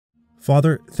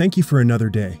Father, thank you for another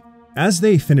day. As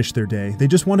they finish their day, they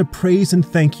just want to praise and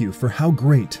thank you for how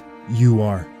great you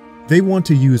are. They want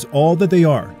to use all that they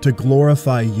are to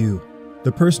glorify you.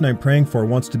 The person I'm praying for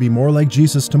wants to be more like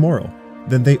Jesus tomorrow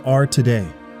than they are today.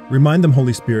 Remind them,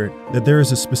 Holy Spirit, that there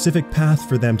is a specific path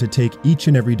for them to take each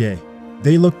and every day.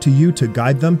 They look to you to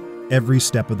guide them every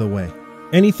step of the way.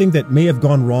 Anything that may have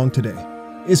gone wrong today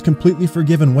is completely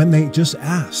forgiven when they just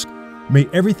ask. May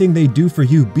everything they do for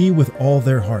you be with all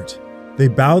their heart. They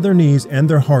bow their knees and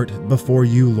their heart before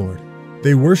you, Lord.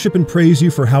 They worship and praise you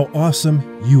for how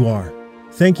awesome you are.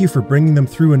 Thank you for bringing them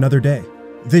through another day.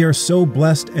 They are so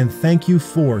blessed, and thank you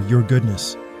for your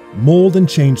goodness. Mold and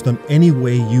change them any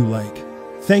way you like.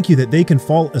 Thank you that they can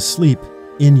fall asleep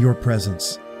in your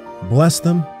presence. Bless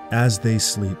them as they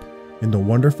sleep. In the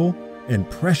wonderful and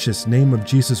precious name of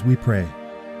Jesus we pray.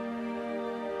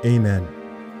 Amen.